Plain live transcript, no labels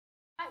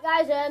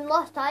Right, guys,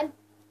 last time,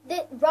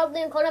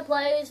 Bradley and Connor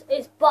Plays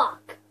is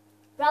back.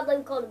 Bradley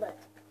and Connor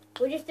Plays.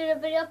 We just did a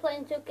video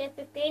playing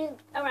 2K15.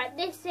 Alright,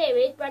 this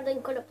series, Bradley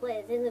and Connor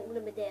Plays, isn't going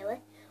to be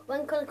daily.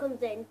 When Connor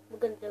comes in, we're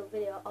going to do a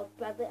video of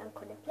Bradley and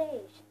Connor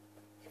Plays.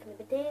 It's going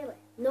to be daily.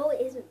 No,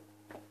 it isn't.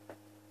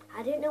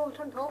 I don't know what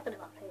I'm talking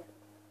about here.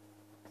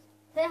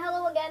 Say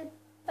hello again.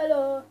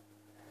 Hello.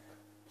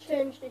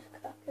 Change this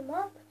crappy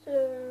map to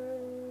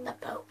The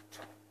boat.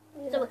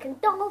 yeah. So we can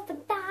dolphin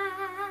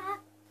dive.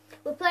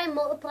 We're playing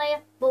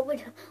multiplayer, but we're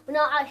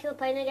not actually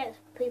playing against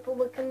people.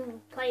 We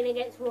can playing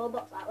against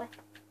robots that way.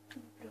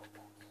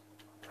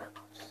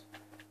 Robots.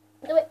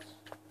 Do it.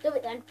 Do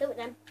it then. Do it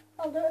then.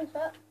 I'll do it in a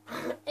sec.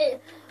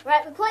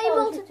 Right, we're playing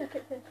Oh, multiplayer. you took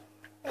it first.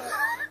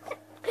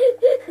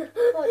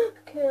 Like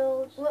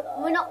kills.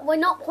 We're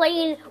not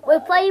playing.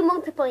 We're playing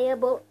multiplayer,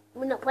 but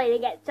we're not playing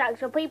against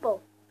actual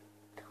people.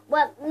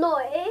 Well, no,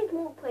 it is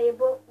multiplayer,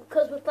 but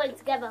because we're playing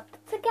together.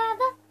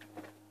 Together.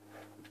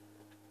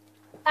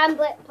 And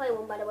play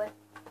one, by the way.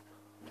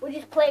 We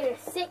just played a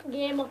sick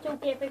game of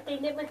 2K15,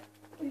 didn't we?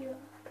 Yeah.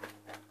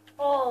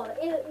 Oh,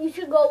 you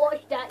should go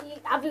watch that.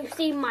 Have you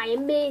seen my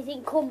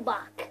amazing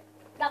comeback?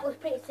 That was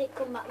pretty sick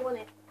comeback,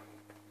 wasn't it?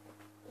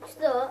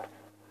 So,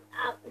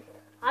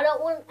 I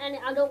don't want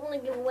to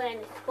give away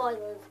any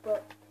spoilers,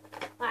 but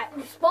right,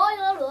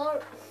 spoiler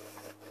alert.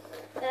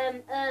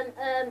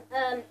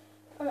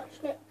 I'm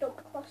actually done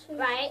classes.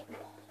 Right,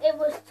 it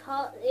was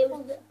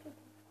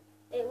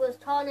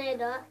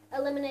tornado,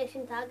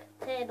 elimination tag,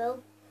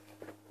 table,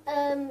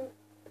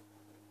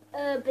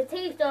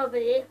 Batista over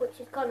here, which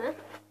is Connor,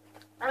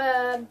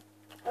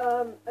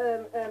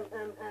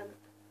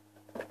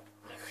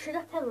 should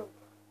I tell him?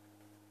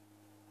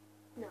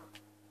 No.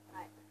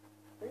 Right.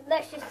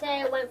 Let's just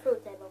say I went through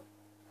table.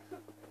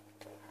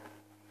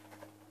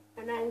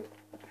 And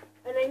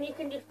then you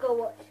can just go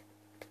watch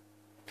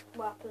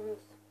what happens.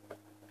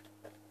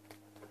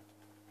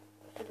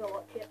 You go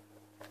watch it.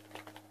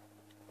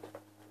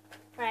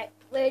 Right,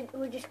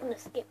 we're just gonna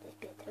skip this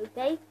bit,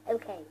 okay?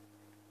 Okay.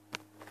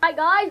 Hi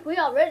guys, we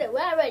are ready.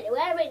 We're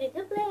ready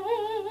to play.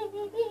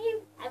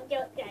 I'm so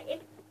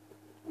excited.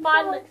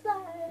 Finally,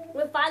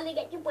 we finally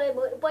get to play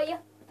multiplayer,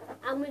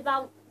 and we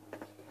found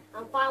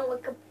we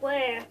can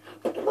play.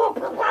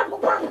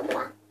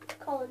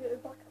 Call of Duty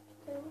Black Ops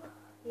 2.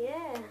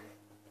 Yeah.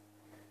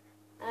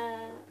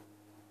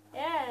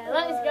 Yeah.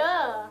 Let's go.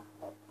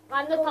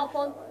 I'm the top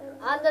one.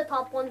 I'm the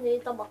top one.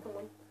 He's the bottom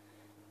one.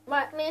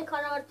 Right, me and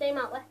Connor are the team,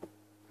 aren't we?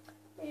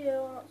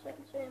 Yeah, we're not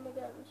second team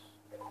against.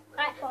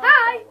 Right.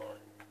 Hi.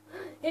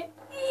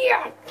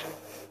 Yeah.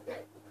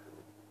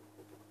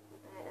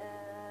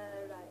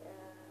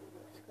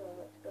 Let's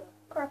go.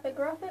 Crappy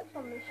graphics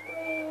on the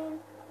screen.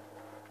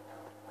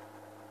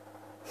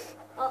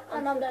 Oh,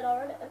 And I'm dead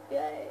already.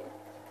 Yay.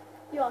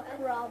 You're a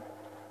crab.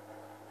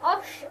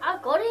 Oh, I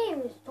got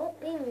him. Stop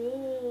being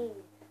mean.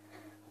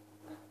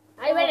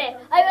 Are you ready?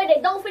 Are you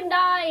ready? Dolphin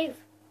dive.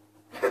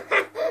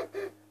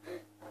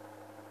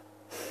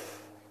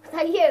 Is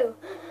that you?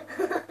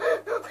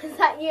 Is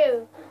that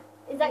you?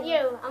 Is that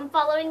you? I'm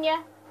following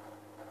you.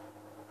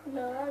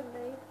 No, that's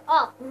me.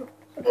 Oh.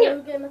 So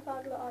blue game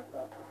tag that I've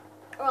got.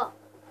 Oh.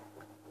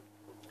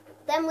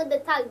 Then with the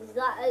tags, is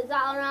that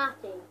on our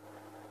team?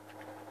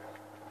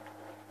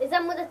 Is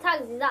them with the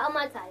tags, is that on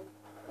my team?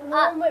 The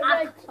one with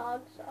red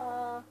tags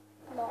are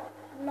not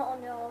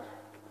on yours.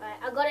 Right,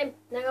 I got him.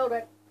 Nailed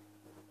it.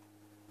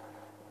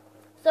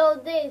 So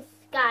this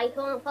guy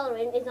who I'm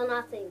following is on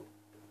our team.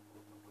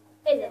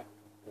 Is it?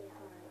 Yeah,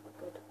 alright,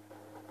 good.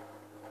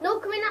 No,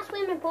 come in that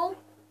swimming pool.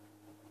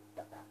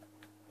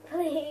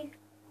 Please.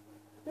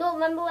 No,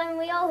 remember when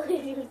we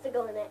always used to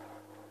go in it?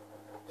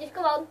 Just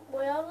come on.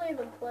 We haven't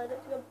even played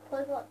it. We've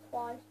played it like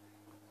twice.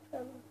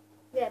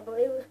 Yeah, but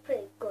it was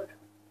pretty good.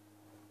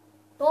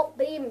 Stop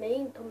being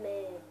mean to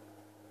me.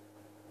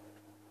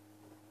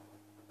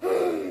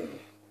 You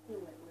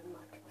make me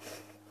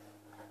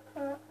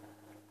mad.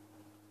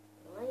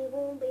 I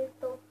won't be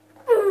so.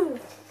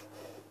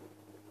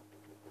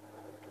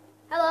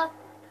 Hello.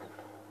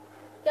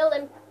 Killed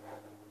him.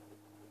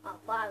 Oh,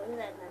 fine, I'm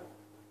dead now.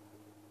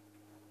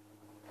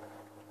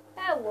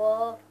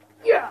 Hello.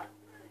 Yeah.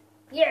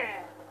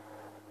 Yeah.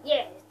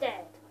 Yeah, it's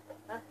dead.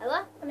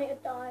 Hello? I need to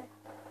die.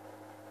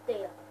 Do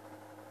you?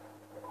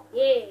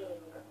 Yeah.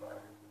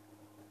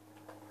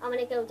 How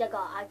many kills I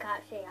got? I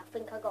can't see. I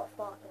think I got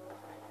 4 kills.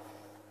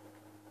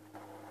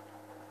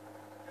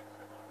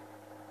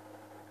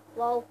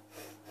 Lol.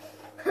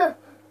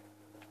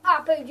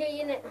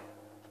 RPG in it.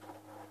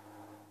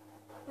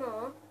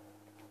 No.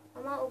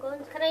 I'm out of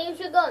guns. Can I use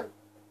your gun?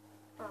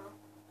 Oh.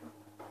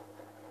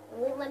 It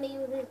won't let me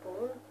use his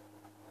gun.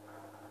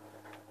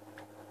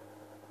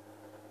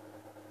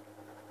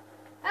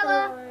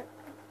 Hello. Right.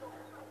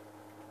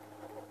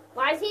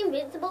 Why is he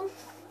invincible?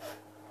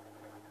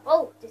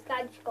 Oh, this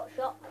guy just got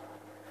shot.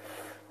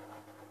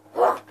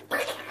 Respawn.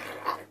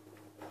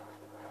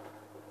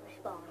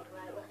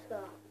 Right, let's go.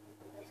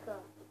 Let's go.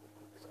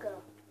 Let's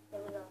go.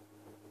 Here we go.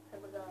 Here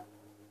we go.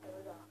 Here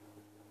we go.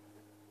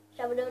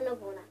 Shall we do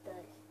another one after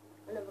this?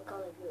 Another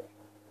Call of Duty?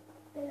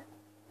 Yeah.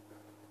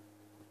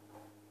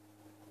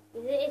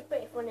 It's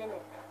pretty fun, isn't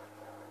it?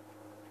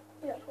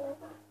 Yeah, cool.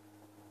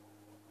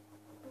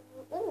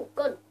 Oh,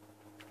 good.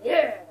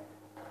 Yeah.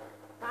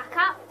 I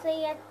can't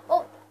see it.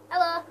 Oh,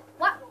 hello.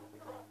 What?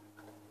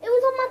 It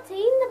was on my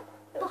team.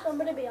 It was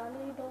somebody behind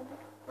you, don't you?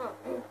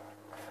 Oh.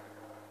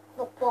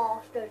 The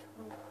bastard.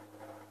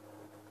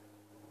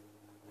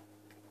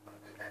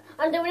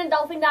 I'm doing a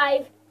dolphin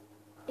dive.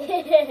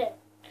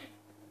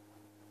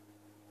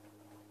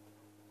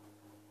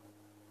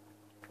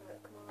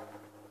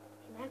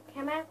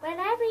 Come out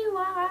whenever you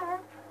are.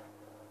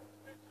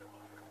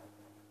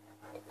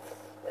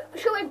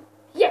 Shoot him.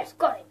 Yes,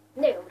 got it.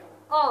 Nailed him.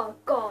 Oh,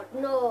 God,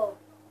 no.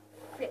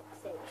 Flip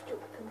sake,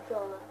 stupid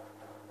controller.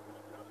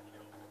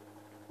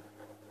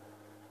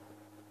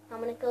 How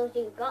many kills do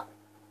you got?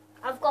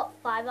 I've got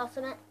 5 or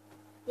something.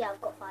 Yeah,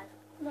 I've got 5.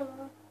 No.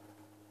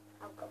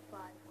 I've got 5.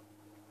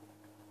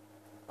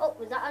 Oh,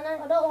 was that I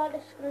Anna? don't like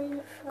the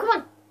screen. Come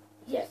on.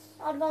 Yes.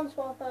 Advanced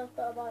Warfare's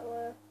better, by the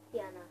way.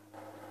 Yeah,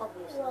 no.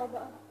 Obviously. Well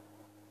better.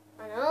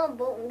 I know,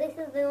 but this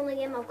is the only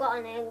game I've got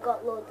and I ain't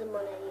got loads of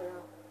money, you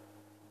know.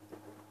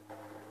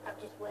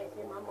 I've just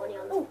wasted my money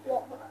on Oh,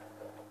 what?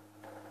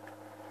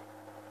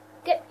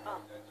 Get off.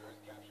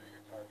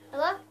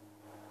 Hello?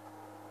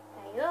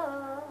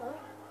 Hello?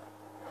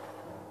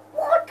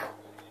 What?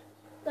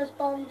 There's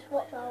bombs,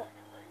 watch out.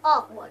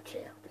 Oh, watch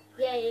it.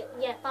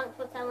 Yeah, thanks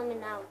for telling me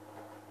now.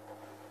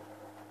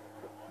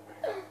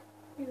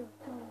 You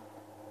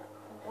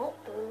I'm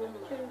not doing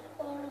that. choose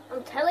fire.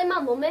 I'm telling my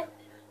mummy.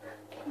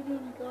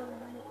 Kidding, go.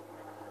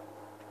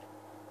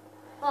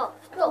 Oh,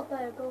 Go stop.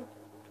 there, go.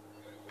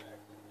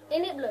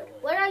 In it, blood.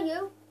 Where are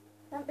you?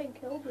 I haven't been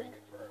killed yet.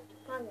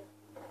 Hang on.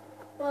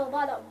 Well,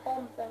 by that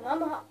bomb thing.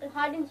 I'm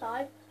hide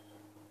inside.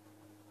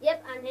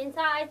 Yep, I'm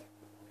inside.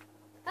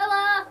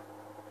 Hello?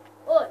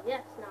 Oh,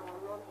 yes, now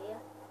I'm on here.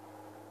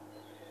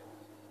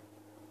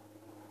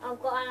 I've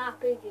got an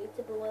RPG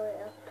to blow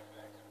it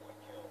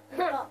up.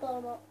 That blow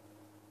 'em up.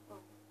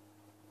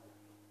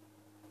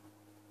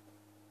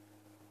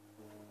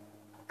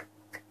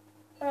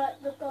 Alright,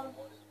 they've gone.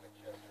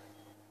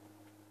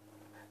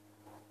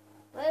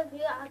 Well, if you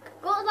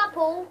go to that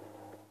pool.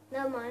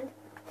 Never mind.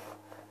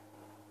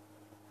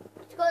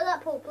 Just go to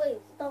that pool, please.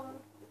 Don't.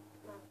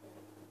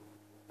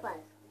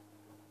 Please.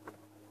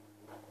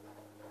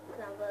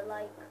 Can I have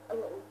like a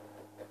little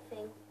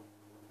thing?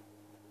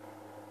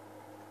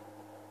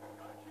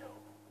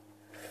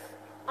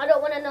 I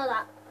don't want to know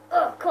that.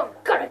 Oh, come,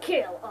 gotta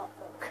kill. Oh,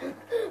 fuck.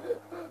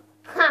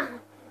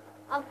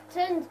 I've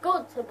turned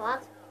good to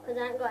bad because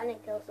I ain't got any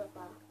kills so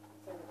far.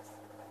 Since.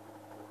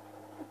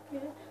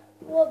 Okay.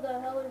 What the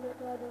hell is it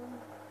guy doing?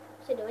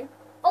 What's he doing?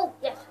 Oh,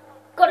 yes.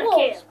 Gotta Whoa,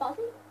 kill.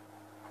 spazzing?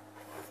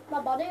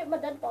 My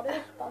dead body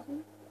is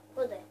spazzing.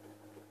 Was it?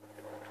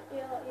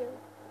 Yeah, like you.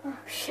 Oh,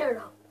 shut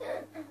up.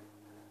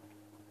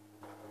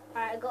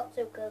 Alright, I got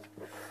 2 kills.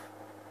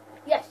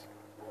 Yes.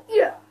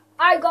 Yeah.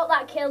 I got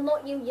that kill,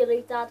 not you, you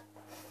retard.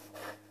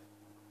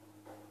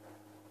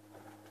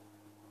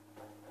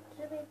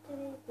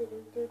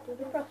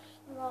 You press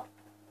that.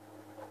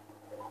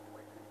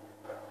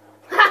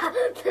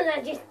 Then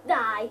I just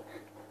die.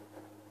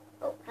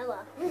 Oh, hello.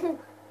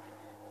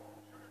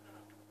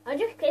 I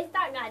just kissed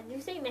that guy. Did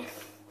you see me?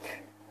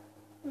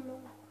 No.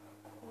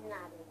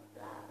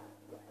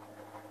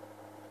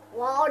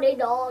 Lordy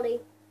dolly.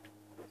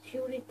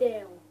 Shoot it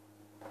down.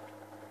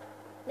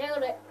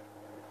 Nailed it.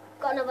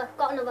 Got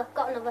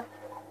another.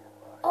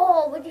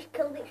 Oh, we just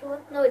killed each other.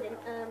 No, we didn't.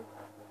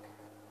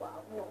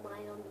 Well, what am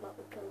I on about?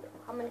 We killed it.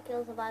 How many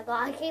kills have I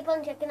got? I keep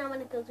on checking how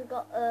many kills we've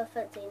got.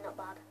 13. Not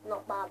bad.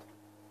 Not bad.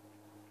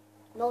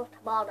 Not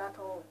bad at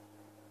all.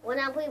 When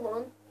have we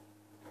won?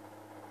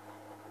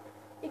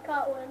 You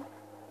can't win.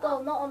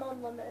 Well, not on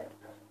unlimited.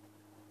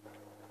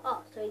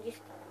 Oh, so you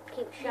just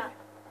keep shot.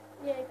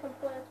 Yeah, you can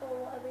play it or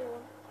whatever you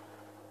want.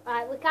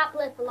 Right, we can't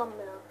play for long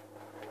now.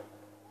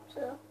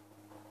 So,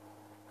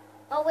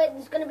 Oh wait,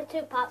 there's going to be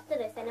 2 parts to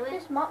this anyway.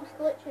 this map's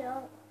glitching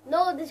out.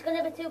 No, there's going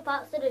to be 2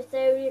 parts to this,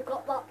 so you've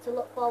got that to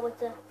look forward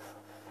to.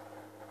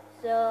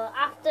 So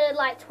after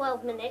like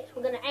 12 minutes,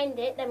 we're going to end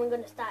it, then we're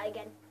going to start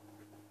again.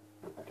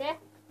 Okay?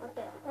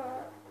 Okay.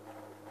 Alright.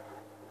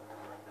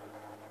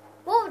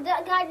 Whoa,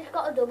 that guy just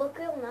got a double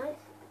kill, nice.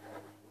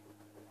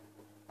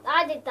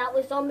 I did that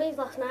with zombies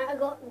last night, I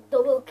got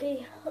double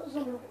kill.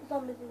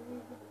 Zombies is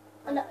easy.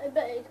 And I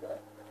bet it's good.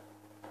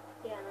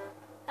 Yeah, no.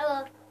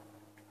 Hello.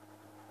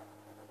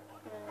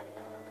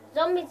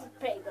 Zombies is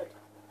pretty good,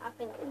 I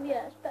think.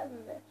 Yeah, it's better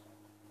than this.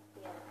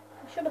 Yeah.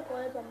 I should have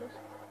played zombies.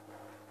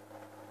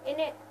 In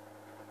it,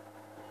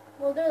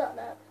 We'll do that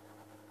next.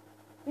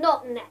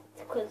 not net,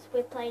 because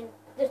we're playing,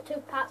 there's 2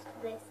 parts to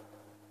this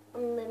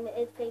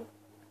unlimited thing.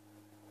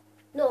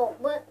 No,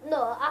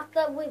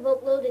 after we've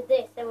uploaded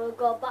this, then we'll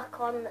go back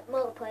on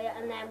multiplayer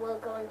and then we'll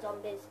go on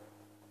zombies,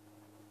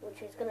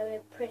 which is going to be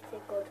pretty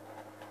good.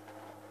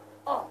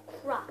 Oh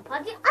crap,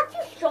 I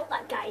just shot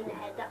that guy in the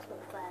head, that's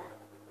not fair.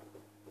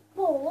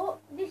 Whoa,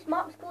 look, this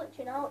map's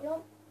glitching out.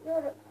 Your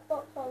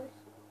Xbox or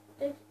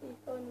this is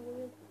going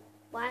weird.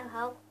 Why,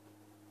 how?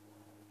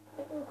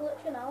 It was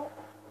glitching out.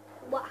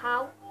 What,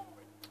 how?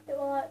 It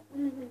was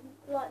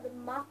like like the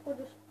map will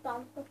just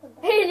bounce up and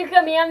down. Hey, look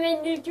at me, I'm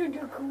in the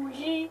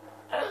jacuzzi.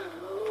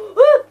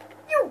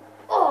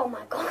 Oh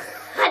my god,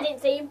 I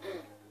didn't see him.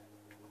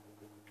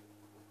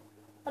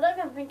 I don't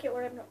even think it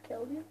would have not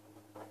killed you.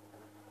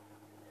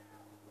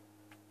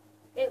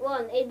 It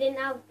won. It didn't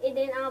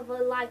have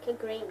like a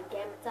green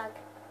game tag.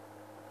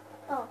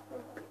 Oh.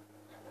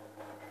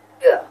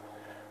 Yeah.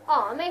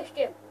 Oh, I missed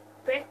him.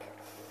 Brick.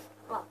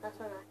 Oh, that's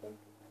what I think.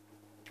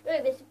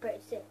 Ooh, this is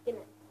pretty sick, isn't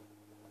it?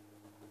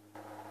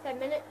 10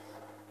 minutes.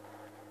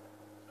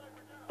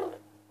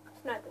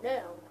 Sniper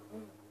down.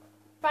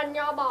 Run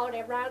your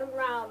body round and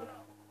round.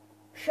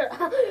 Shut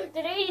up.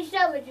 Did he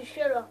tell me to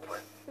shut up?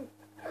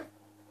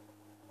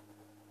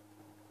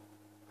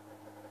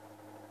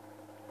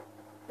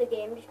 The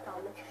game just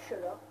told me to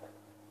shut up.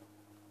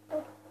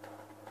 Oh.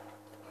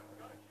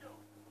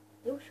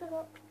 You shut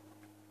up.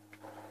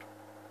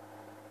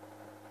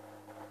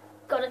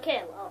 Got a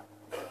kill. Oh.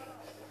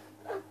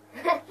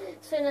 As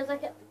soon as I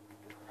get.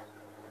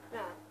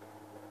 Nah.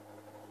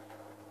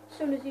 As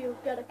soon as you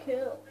get a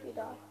kill, you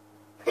die.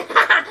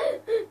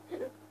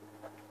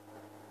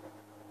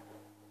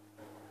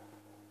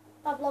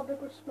 I've lobbed a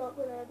good smoke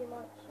grenade, you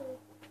might see.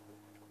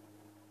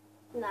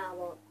 Nah, I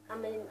won't.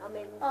 I'm in.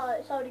 Oh,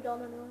 it's already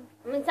gone anyway.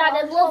 I'm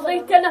inside a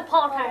lovely dinner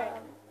party.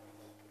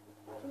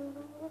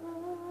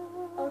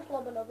 I'll just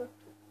lob another.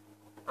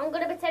 I'm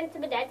gonna pretend to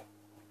be dead.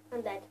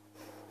 I'm dead.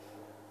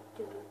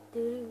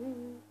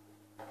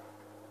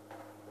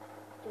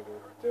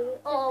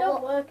 Oh, it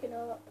don't work, you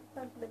know, that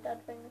pretend to be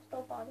dead thing. It's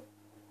still fine.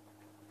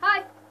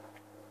 Hi.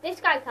 This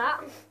guy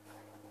can't.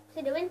 What's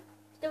he doing?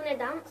 He's doing a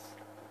dance.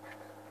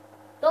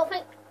 Don't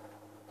think.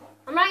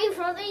 I'm right in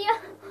front of you.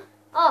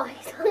 Oh,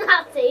 he's on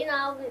that team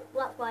now.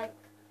 Let's play.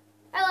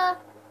 Hello.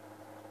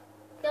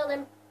 Killed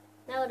him.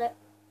 Nailed it.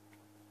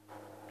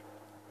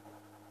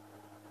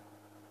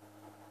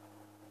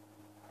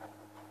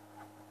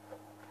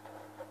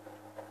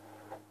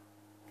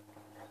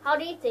 How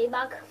do you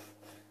teabag?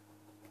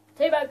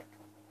 Teabag.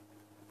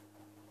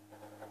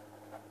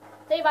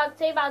 Teabag,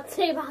 teabag,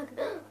 teabag.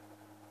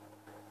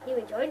 You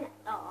enjoying it?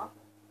 Oh,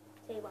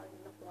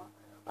 teabagging the floor.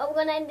 Well, we're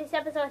gonna end this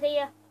episode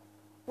here.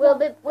 We're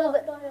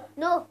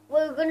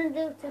gonna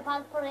do 2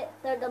 parts for it.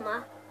 Third of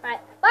March.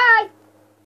 Right. Bye.